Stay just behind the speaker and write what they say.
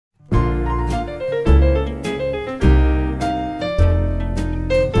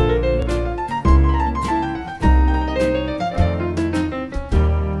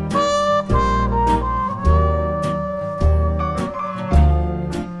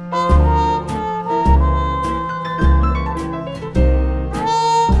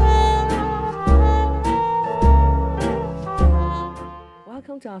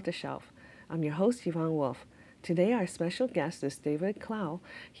the Shelf. I'm your host, Yvonne Wolf. Today, our special guest is David Klow.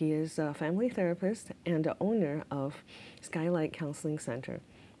 He is a family therapist and the owner of Skylight Counseling Center.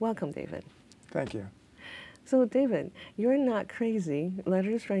 Welcome, David. Thank you. So, David, You're Not Crazy,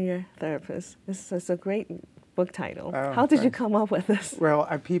 Letters from Your Therapist. This is a great book title. Oh, How did you thanks. come up with this? Well,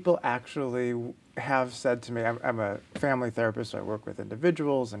 people actually have said to me, I'm a family therapist, so I work with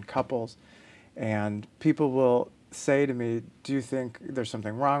individuals and couples, and people will say to me, do you think there's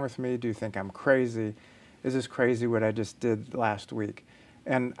something wrong with me? Do you think I'm crazy? Is this crazy what I just did last week?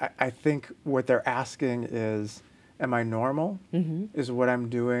 And I think what they're asking is, am I normal? Is what I'm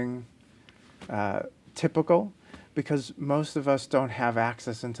doing typical? Because most of us don't have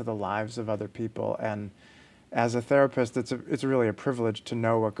access into the lives of other people, and as a therapist, it's really a privilege to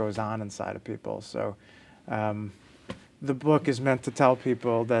know what goes on inside of people. So the book is meant to tell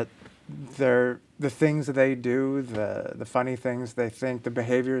people that the things that they do, the funny things they think, the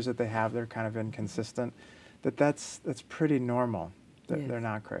behaviors that they have, they're kind of inconsistent, that's pretty normal. Yes. They're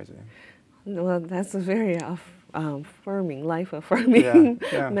not crazy. Well, that's a very affirming, life-affirming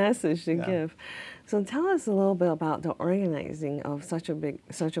Yeah. message to Yeah. give. So tell us a little bit about the organizing of such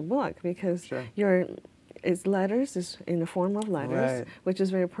a book, because Sure. it's letters, it's in the form of letters, Right. which is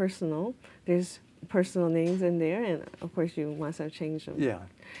very personal. There's personal names in there, and of course you must have changed them. Yeah.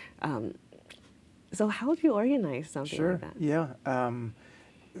 So how do you organize something Sure. like that? Yeah.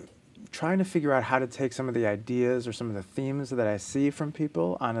 Trying to figure out how to take some of the ideas or some of the themes that I see from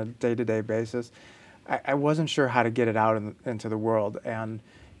people on a day-to-day basis. I wasn't sure how to get it out into the world, and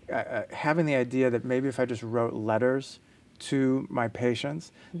having the idea that maybe if I just wrote letters to my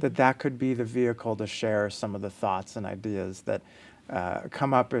patients, that could be the vehicle to share some of the thoughts and ideas that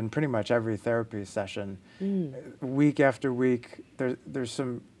come up in pretty much every therapy session. Week after week, there's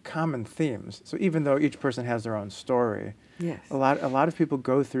some common themes. So even though each person has their own story, Yes. a lot of people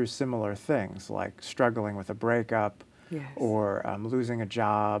go through similar things, like struggling with a breakup, Yes. or losing a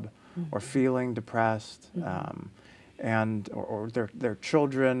job, or feeling depressed, and or their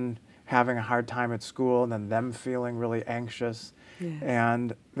children having a hard time at school, and then them feeling really anxious, Yes.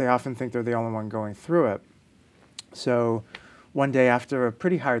 and they often think they're the only one going through it. So one day after a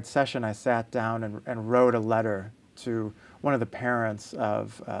pretty hard session, I sat down and wrote a letter to one of the parents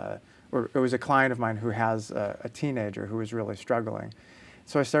of, or it was a client of mine who has a teenager who was really struggling.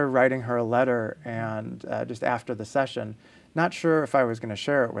 So I started writing her a letter, and just after the session, not sure if I was going to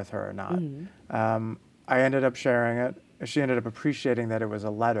share it with her or not. I ended up sharing it. She ended up appreciating that it was a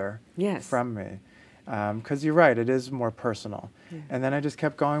letter Yes. from me. Because you're right, it is more personal. Yeah. And then I just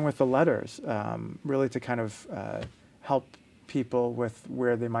kept going with the letters, really to kind of help people with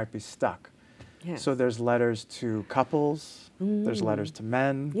where they might be stuck. Yes. So there's letters to couples, there's letters to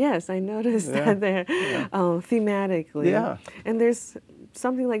men. Yes, I noticed Yeah. that there, thematically. Yeah. And there's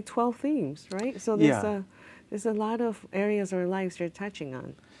something like 12 themes, right? So there's a lot of areas of our lives you're touching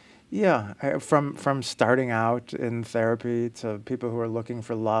on. Yeah, from starting out in therapy to people who are looking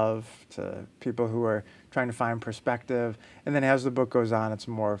for love to people who are trying to find perspective. And then as the book goes on, it's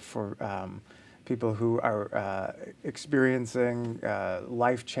more for people who are experiencing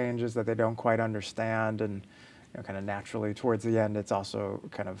life changes that they don't quite understand. And kind of naturally towards the end, it's also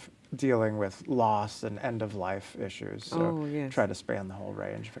kind of dealing with loss and end-of-life issues. So yes. try to span the whole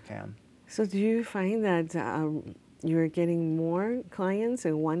range if I can. So do you find that you're getting more clients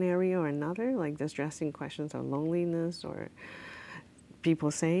in one area or another, like just addressing questions of loneliness, or people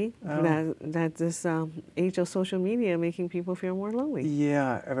say that this age of social media making people feel more lonely?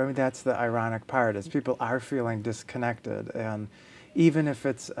 Yeah, I mean, that's the ironic part, is people are feeling disconnected, and even if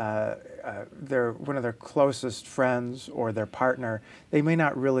it's one of their closest friends or their partner, they may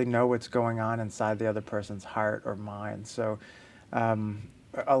not really know what's going on inside the other person's heart or mind. So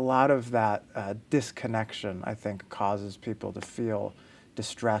a lot of that disconnection, I think, causes people to feel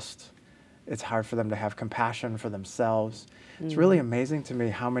distressed. It's hard for them to have compassion for themselves. It's really amazing to me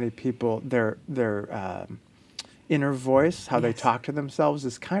how many people, their inner voice, how they talk to themselves,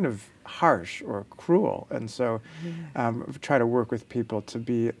 is kind of harsh or cruel. And so try to work with people to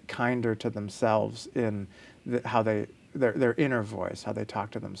be kinder to themselves in how their inner voice, how they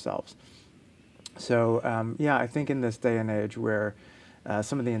talk to themselves. So yeah, I think in this day and age where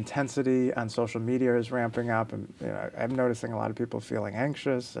some of the intensity on social media is ramping up, and I'm noticing a lot of people feeling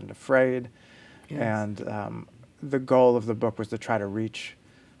anxious and afraid. Yes. And the goal of the book was to try to reach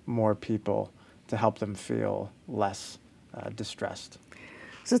more people to help them feel less distressed.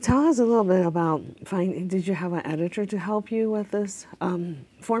 So tell us a little bit about finding, did you have an editor to help you with this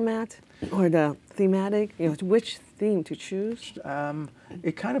format or the thematic, which theme to choose?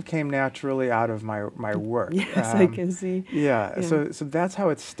 It kind of came naturally out of my work. Yes, I can see. Yeah, so that's how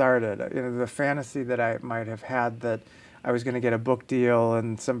it started. The fantasy that I might have had that I was going to get a book deal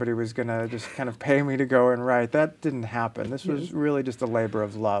and somebody was going to just kind of pay me to go and write, that didn't happen. This was really just a labor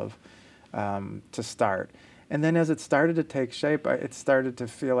of love to start. And then as it started to take shape, it started to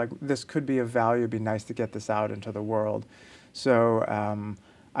feel like this could be of value. It'd be nice to get this out into the world. So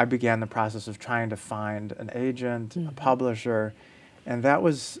I began the process of trying to find an agent, a publisher, and that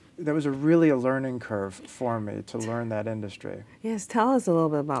was really a learning curve for me to learn that industry. Yes, tell us a little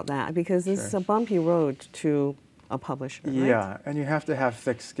bit about that, because this is a bumpy road to a publisher, right? Yeah, and you have to have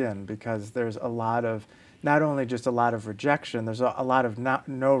thick skin because there's a lot of, not only just a lot of rejection, there's a lot of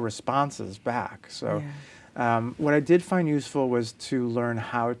no responses back. So what I did find useful was to learn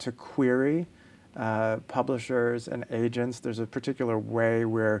how to query publishers and agents. There's a particular way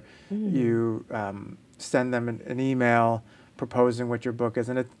where you send them an email proposing what your book is,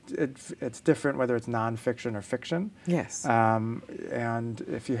 and it's different whether it's nonfiction or fiction. Yes. And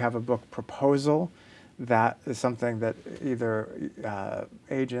if you have a book proposal, that is something that either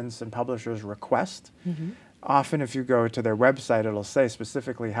agents and publishers request. Often if you go to their website, it'll say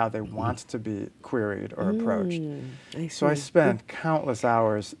specifically how they want to be queried or approached. So I spent countless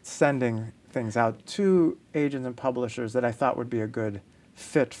hours sending things out to agents and publishers that I thought would be a good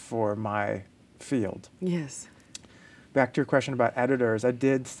fit for my field. Yes. Back to your question about editors, I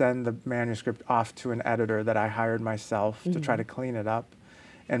did send the manuscript off to an editor that I hired myself to try to clean it up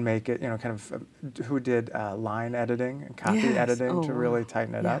and make it, kind of, who did line editing and copy editing to really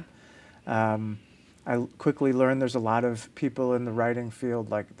tighten it up. I quickly learned there's a lot of people in the writing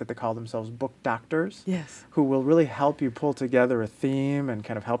field that they call themselves book doctors, who will really help you pull together a theme and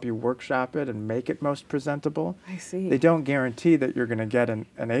kind of help you workshop it and make it most presentable. I see. They don't guarantee that you're going to get an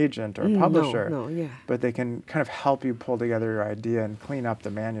agent or a publisher, but they can kind of help you pull together your idea and clean up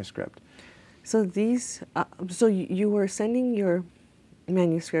the manuscript. So these, so you were sending your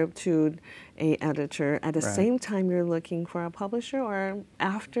manuscript to a editor at the same time you're looking for a publisher, or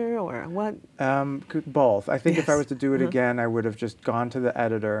after, or what? Both. I think if I was to do it again, I would have just gone to the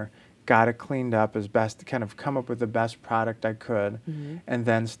editor, got it cleaned up as best, to kind of come up with the best product I could, and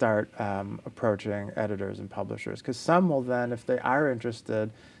then start approaching editors and publishers. Because some will then, if they are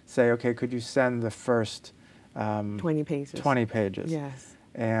interested, say, okay, could you send the first 20 pages? 20 pages. Yes.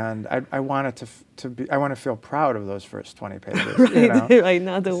 And I want it to be, I want to feel proud of those first 20 pages. Right,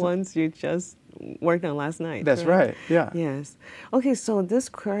 not the ones you just worked on last night. That's right, yeah. Yes. Okay, so this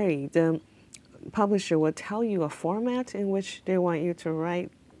query, the publisher will tell you a format in which they want you to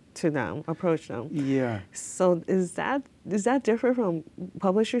write to them, approach them. Yeah. So is that different from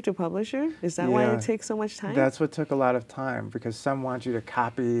publisher to publisher? Is that why it takes so much time? That's what took a lot of time, because some want you to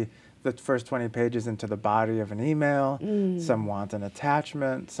copy the first 20 pages into the body of an email. Some want an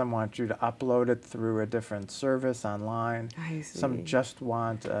attachment. Some want you to upload it through a different service online. I see. Some just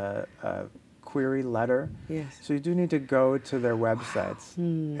want a query letter. Yes. So you do need to go to their websites.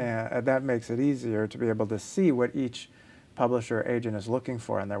 And that makes it easier to be able to see what each publisher or agent is looking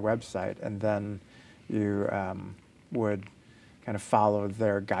for on their website, and then you would kind of follow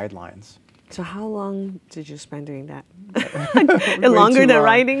their guidelines. So how long did you spend doing that? Longer than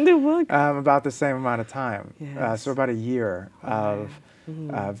writing the book? About the same amount of time. Yes. So about a year of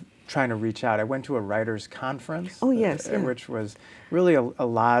trying to reach out. I went to a writers' conference, which was really a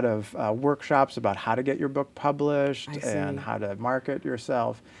lot of workshops about how to get your book published and how to market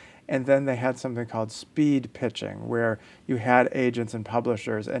yourself. And then they had something called speed pitching, where you had agents and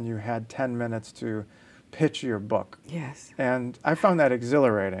publishers and you had 10 minutes to pitch your book. Yes. And I found that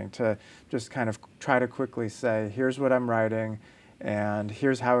exhilarating, to just kind of try to quickly say, here's what I'm writing, and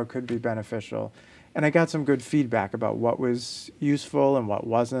here's how it could be beneficial. And I got some good feedback about what was useful and what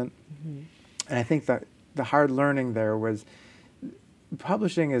wasn't. And I think that the hard learning there was,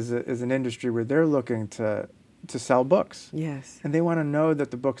 publishing is an industry where they're looking to sell books. Yes. And they want to know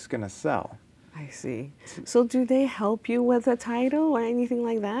that the book's going to sell. I see. So do they help you with a title or anything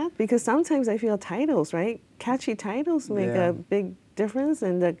like that? Because sometimes I feel titles, right? Catchy titles make a big difference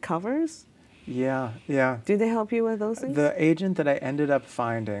in the covers. Yeah, yeah. Do they help you with those things? The agent that I ended up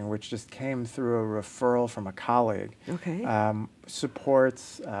finding, which just came through a referral from a colleague,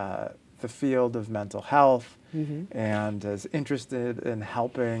 supports the field of mental health and is interested in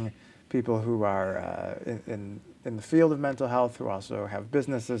helping people who are in the field of mental health, who also have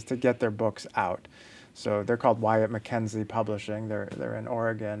businesses, to get their books out. So they're called Wyatt Mackenzie Publishing. They're in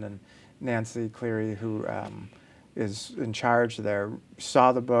Oregon, and Nancy Cleary, who is in charge there,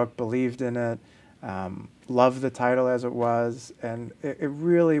 saw the book, believed in it, loved the title as it was, and it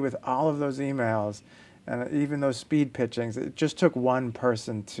really, with all of those emails, and even those speed pitchings, it just took one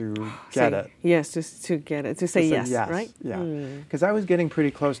person to get it. Yes, just to get it, to say yes, right? Yeah, because I was getting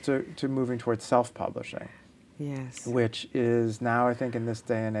pretty close to moving towards self-publishing. Yes. Which is now, I think, in this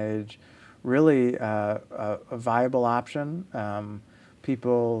day and age, really a viable option.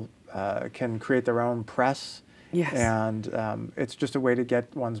 People can create their own press. Yes. And it's just a way to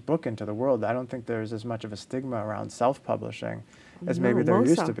get one's book into the world. I don't think there's as much of a stigma around self-publishing as maybe there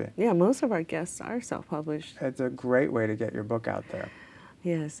used to be. Yeah, most of our guests are self-published. It's a great way to get your book out there.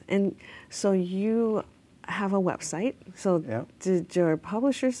 Yes, and so you have a website. So did your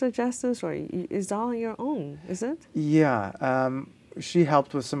publisher suggest this, or is it all your own, is it? Yeah, she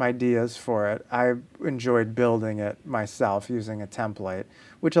helped with some ideas for it. I enjoyed building it myself using a template,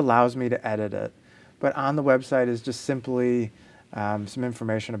 which allows me to edit it. But on the website is just simply some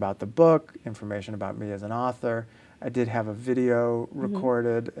information about the book, information about me as an author. I did have a video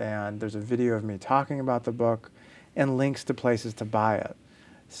recorded, and there's a video of me talking about the book, and links to places to buy it.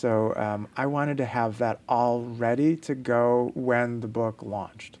 So I wanted to have that all ready to go when the book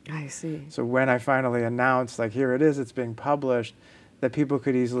launched. I see. So when I finally announced, like, here it is, it's being published, that people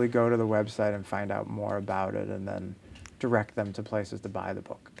could easily go to the website and find out more about it, and then direct them to places to buy the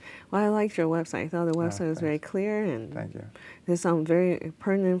book. Well, I liked your website. I thought the website was very clear, and thank you. There's some very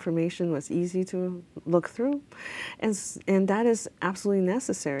pertinent information, was easy to look through, and that is absolutely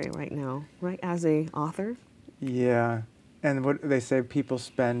necessary right now, right, as a author. Yeah, and what they say, people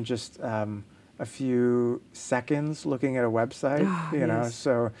spend just a few seconds looking at a website, you know,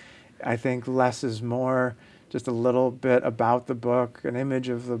 so I think less is more. Just a little bit about the book, an image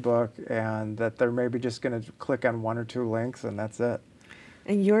of the book, and that they're maybe just going to click on one or two links, and that's it.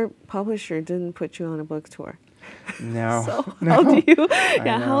 And your publisher didn't put you on a book tour. No. So no.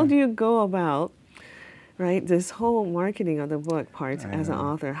 how do you go about, right, this whole marketing of the book part as an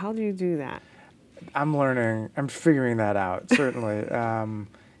author? How do you do that? I'm learning. I'm figuring that out, certainly.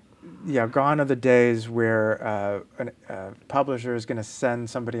 Yeah, gone are the days where a publisher is going to send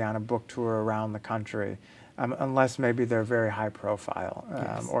somebody on a book tour around the country. Unless maybe they're very high profile,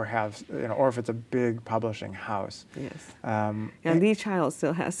 or have, you know, or if it's a big publishing house. Yes. And Lee Child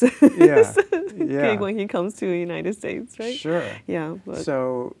still has to when he comes to the United States, right? Sure. Yeah. But.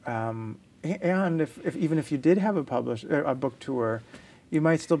 So, and if even if you did have a book tour, you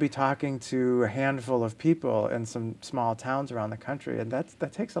might still be talking to a handful of people in some small towns around the country, and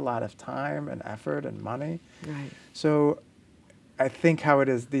that takes a lot of time and effort and money. Right. So, I think how it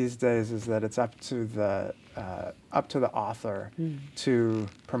is these days is that it's up to the author to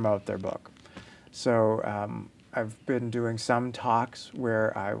promote their book. So I've been doing some talks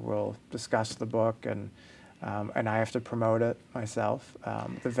where I will discuss the book, and I have to promote it myself.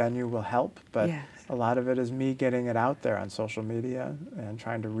 The venue will help, but a lot of it is me getting it out there on social media and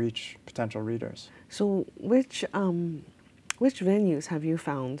trying to reach potential readers. So which venues have you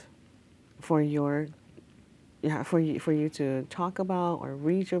found for your for you to talk about or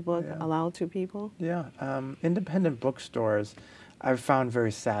read your book aloud to people? Yeah, independent bookstores I've found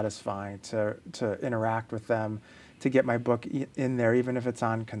very satisfying to interact with them, to get my book in there, even if it's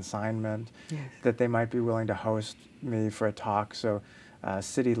on consignment, that they might be willing to host me for a talk. So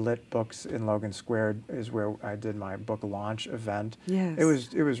City Lit Books in Logan Square is where I did my book launch event. Yes.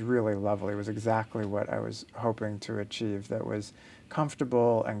 It was really lovely. It was exactly what I was hoping to achieve. That was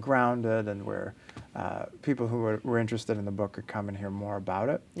comfortable and grounded, and where people who were interested in the book could come and hear more about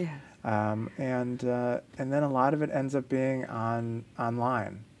it. Yes. And then a lot of it ends up being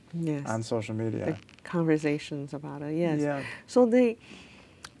online, on social media. The conversations about it, yes. Yeah.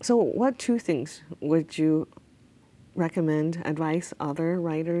 So what two things would you advise other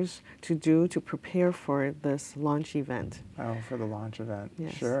writers to do to prepare for this launch event? Oh, for the launch event,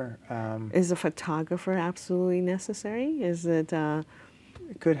 yes. Sure. Is a photographer absolutely necessary? Is it? It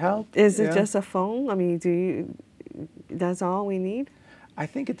could help. Is it just a phone? I mean, that's all we need? I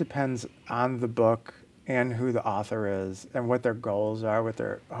think it depends on the book and who the author is and what their goals are, what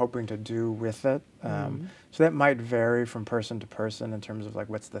they're hoping to do with it. So that might vary from person to person in terms of, like,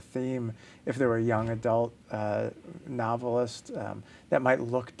 what's the theme. If they were a young adult novelist, that might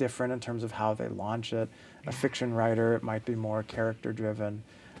look different in terms of how they launch it. A fiction writer, it might be more character driven.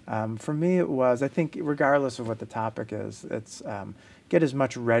 For me, it was, I think, regardless of what the topic is, it's get as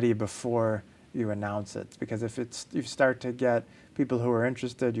much ready before you announce it, because if you start to get people who are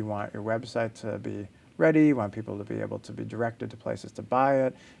interested, you want your website to be ready. You want people to be able to be directed to places to buy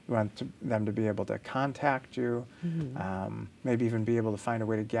it. You want them to be able to contact you, maybe even be able to find a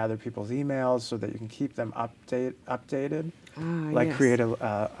way to gather people's emails so that you can keep them updated. Like Yes. create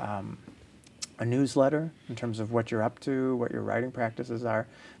a newsletter in terms of what you're up to, what your writing practices are,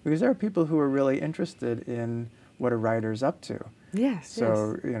 because there are people who are really interested in what a writer's up to. Yes.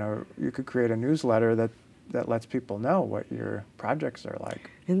 So, you know, you could create a newsletter that lets people know what your projects are like.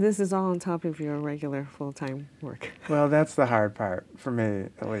 And this is all on top of your regular full-time work. Well, that's the hard part, for me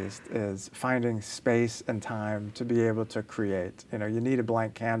at least, is finding space and time to be able to create. You know, you need a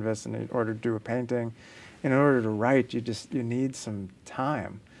blank canvas in order to do a painting. In order to write, you need some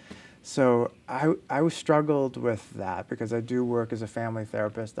time. So I struggled with that because I do work as a family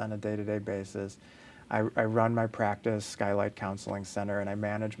therapist on a day-to-day basis. I run my practice, Skylight Counseling Center, and I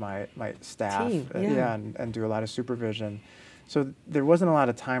manage my staff, Team, and do a lot of supervision. So there wasn't a lot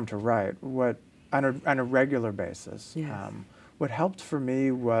of time to write on a regular basis. Yes. What helped for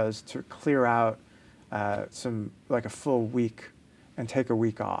me was to clear out like a full week and take a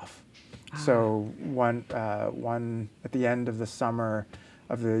week off. So one at the end of the summer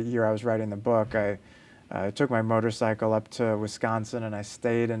of the year I was writing the book, I took my motorcycle up to Wisconsin and I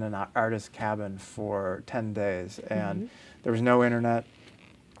stayed in an artist cabin for 10 days. And there was no internet,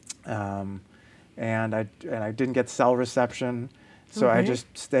 and I didn't get cell reception. So I just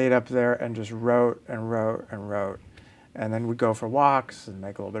stayed up there and just wrote and wrote and wrote. And then we'd go for walks and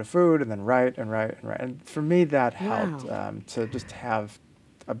make a little bit of food and then write and write and write. And for me, that helped to just have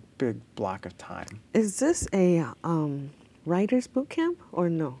a big block of time. Is this a writer's boot camp or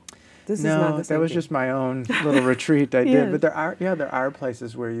no? This is not the same that was thing. just my own little retreat I did. Yes. But there are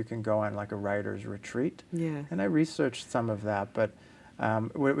places where you can go on like a writer's retreat. Yeah. And I researched some of that, but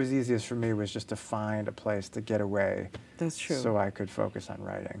what was easiest for me was just to find a place to get away. That's true. So I could focus on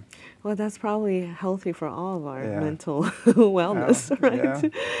writing. Well, that's probably healthy for all of our mental wellness,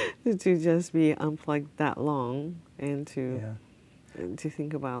 right? To just be unplugged that long and to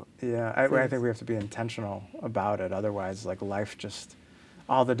think about. Yeah, I think we have to be intentional about it. Otherwise, like life just,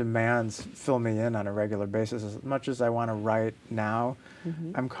 all the demands fill me in on a regular basis. As much as I want to write now,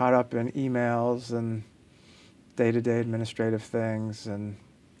 I'm caught up in emails and day-to-day administrative things. And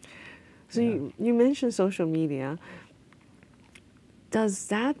so you mentioned social media. Does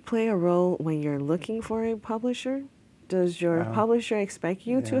that play a role when you're looking for a publisher? Does your publisher expect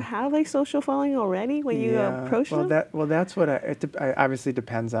you to have a social following already when you approach them? That's what it obviously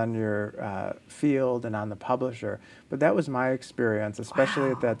depends on your field and on the publisher. But that was my experience,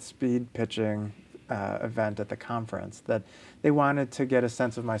 especially at that speed pitching event at the conference, that they wanted to get a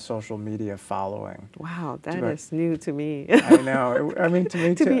sense of my social media following. Wow, that is new to me. I know. I mean, to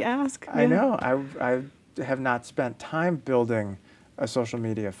me to too. be asked. I know. I have not spent time building a social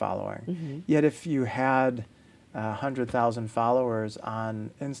media following. Yet if you had 100,000 followers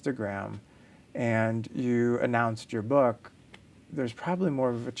on Instagram and you announced your book, there's probably more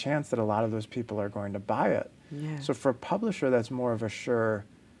of a chance that a lot of those people are going to buy it. Yes. So for a publisher, that's more of a sure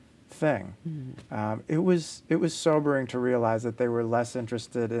thing. It was sobering to realize that they were less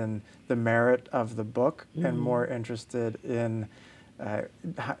interested in the merit of the book and more interested in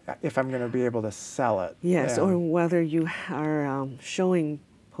if I'm going to be able to sell it. Yes, or whether you are showing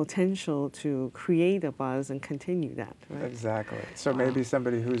potential to create a buzz and continue that, right? Exactly. So maybe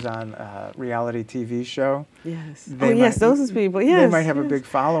somebody who's on a reality TV show. Yes. Those people. Yes. They might have a big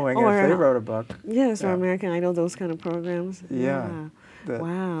following if they wrote a book. Yes, or American Idol, those kind of programs. Yeah.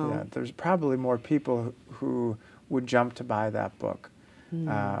 Wow. Yeah, there's probably more people who would jump to buy that book.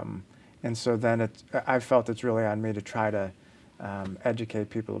 And so then I felt it's really on me to try to educate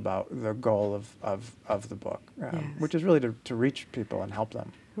people about the goal of the book, which is really to reach people and help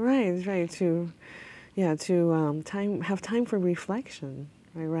them. Right. To have time for reflection,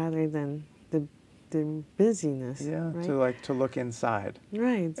 right, rather than the busyness. Yeah, right? to look inside.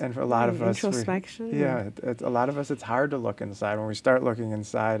 Right. And for a lot of us, introspection. A lot of us, it's hard to look inside. When we start looking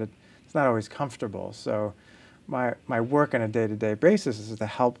inside, it's not always comfortable. So my work on a day-to-day basis is to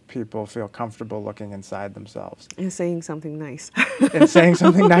help people feel comfortable looking inside themselves. And saying something nice. And saying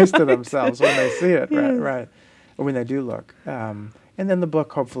something nice to themselves when they see it, right? Or when they do look. And then the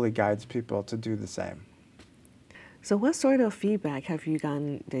book hopefully guides people to do the same. So what sort of feedback have you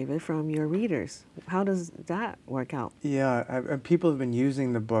gotten, David, from your readers? How does that work out? Yeah, people have been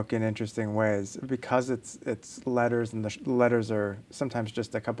using the book in interesting ways because it's letters, and the letters are sometimes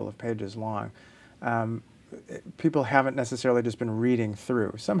just a couple of pages long. People haven't necessarily just been reading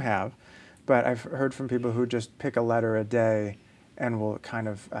through. Some have, but I've heard from people who just pick a letter a day and will kind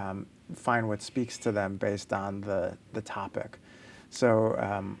of find what speaks to them based on the topic.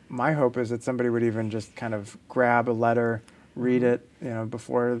 So my hope is that somebody would even just kind of grab a letter, read it,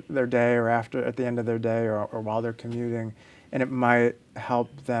 before their day or after, at the end of their day, or while they're commuting, and it might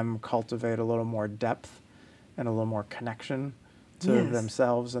help them cultivate a little more depth and a little more connection to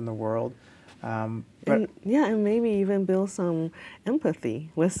themselves and the world. And maybe even build some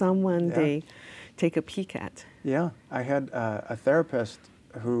empathy with someone they take a peek at. Yeah, I had a therapist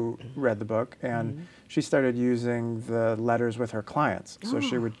who read the book, and she started using the letters with her clients. So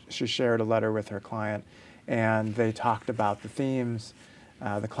she shared a letter with her client, and they talked about the themes.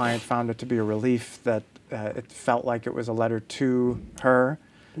 The client found it to be a relief that it felt like it was a letter to her.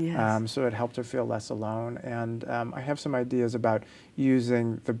 Yes. So it helped her feel less alone. And I have some ideas about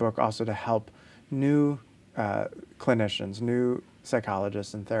using the book also to help new clinicians, new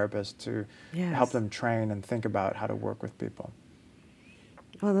psychologists and therapists to help them train and think about how to work with people.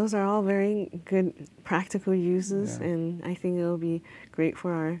 Well, those are all very good practical uses, and I think it'll be great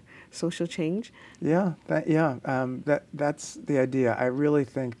for our social change. Yeah, that's the idea. I really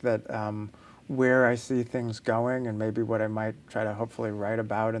think that where I see things going, and maybe what I might try to hopefully write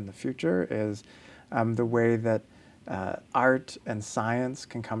about in the future, is the way that art and science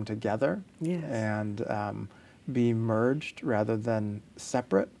can come together and be merged rather than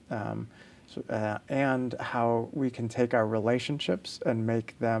separate. And how we can take our relationships and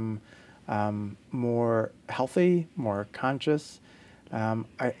make them more healthy, more conscious.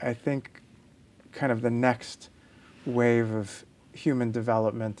 I think kind of the next wave of human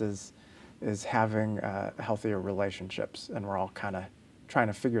development is having healthier relationships, and we're all kind of trying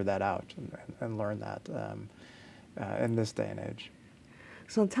to figure that out and learn that in this day and age.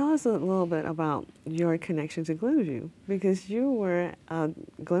 So tell us a little bit about your connection to Glenview, because you were a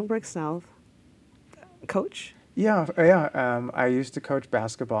Glenbrook South coach. I used to coach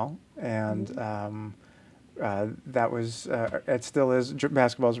basketball, and that was, it still is,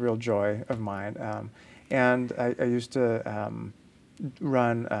 basketball is a real joy of mine. And I used to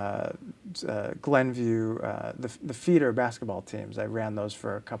run Glenview, the feeder basketball teams. I ran those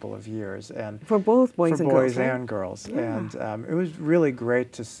for a couple of years, and for both boys and girls. And girls. And it was really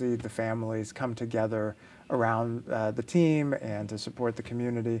great to see the families come together around the team and to support the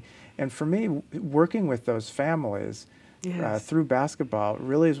community. And for me, working with those families through basketball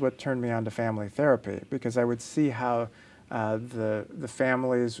really is what turned me on to family therapy, because I would see how the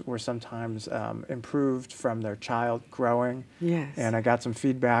families were sometimes improved from their child growing. And I got some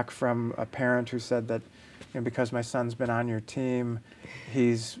feedback from a parent who said that, because my son's been on your team,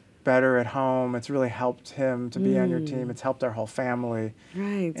 he's better at home. It's really helped him to be on your team. It's helped our whole family.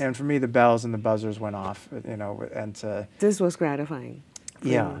 And for me, the bells and the buzzers went off, and to... This was gratifying.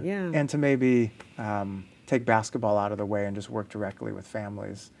 And to maybe take basketball out of the way and just work directly with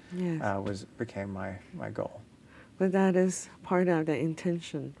families became my goal. But that is part of the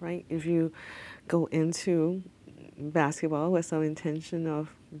intention, right? If you go into basketball with some intention of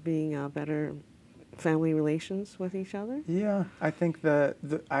being a better family relations with each other? Yeah, I think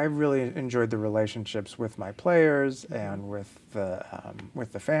I really enjoyed the relationships with my players and with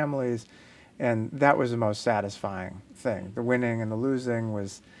the families, and that was the most satisfying thing. The winning and the losing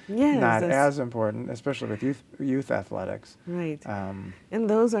was not as important, especially with youth athletics. Right, and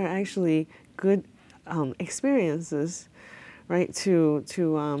those are actually good experiences, right? To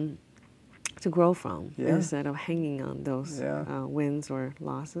grow from instead of hanging on those wins or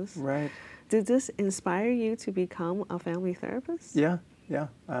losses. Right. Did this inspire you to become a family therapist? Yeah.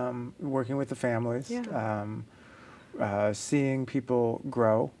 Working with the families, seeing people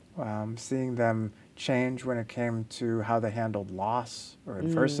grow, seeing them change when it came to how they handled loss or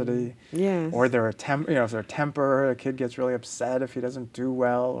adversity, or if their temper, a kid gets really upset if he doesn't do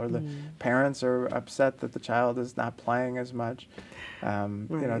well, or the parents are upset that the child is not playing as much.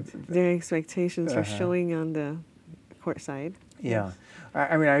 Their expectations are showing on the court side.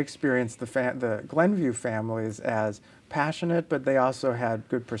 I mean, I experienced the Glenview families as passionate, but they also had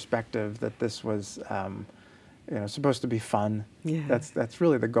good perspective that this was supposed to be fun. That's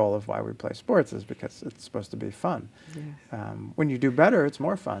really the goal of why we play sports, is because it's supposed to be fun. When you do better, it's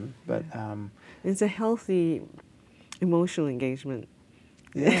more fun. But it's a healthy emotional engagement.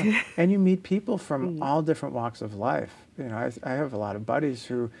 And you meet people from all different walks of life. I have a lot of buddies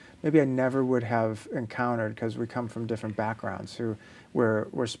who maybe I never would have encountered because we come from different backgrounds, where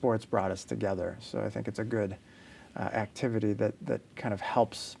sports brought us together. So I think it's a good activity that kind of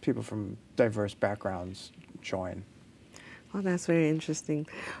helps people from diverse backgrounds join. Well, that's very interesting.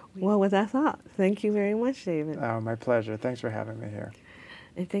 Well, with that thought, thank you very much, David. Oh, my pleasure. Thanks for having me here.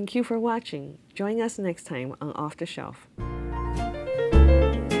 And thank you for watching. Join us next time on Off the Shelf.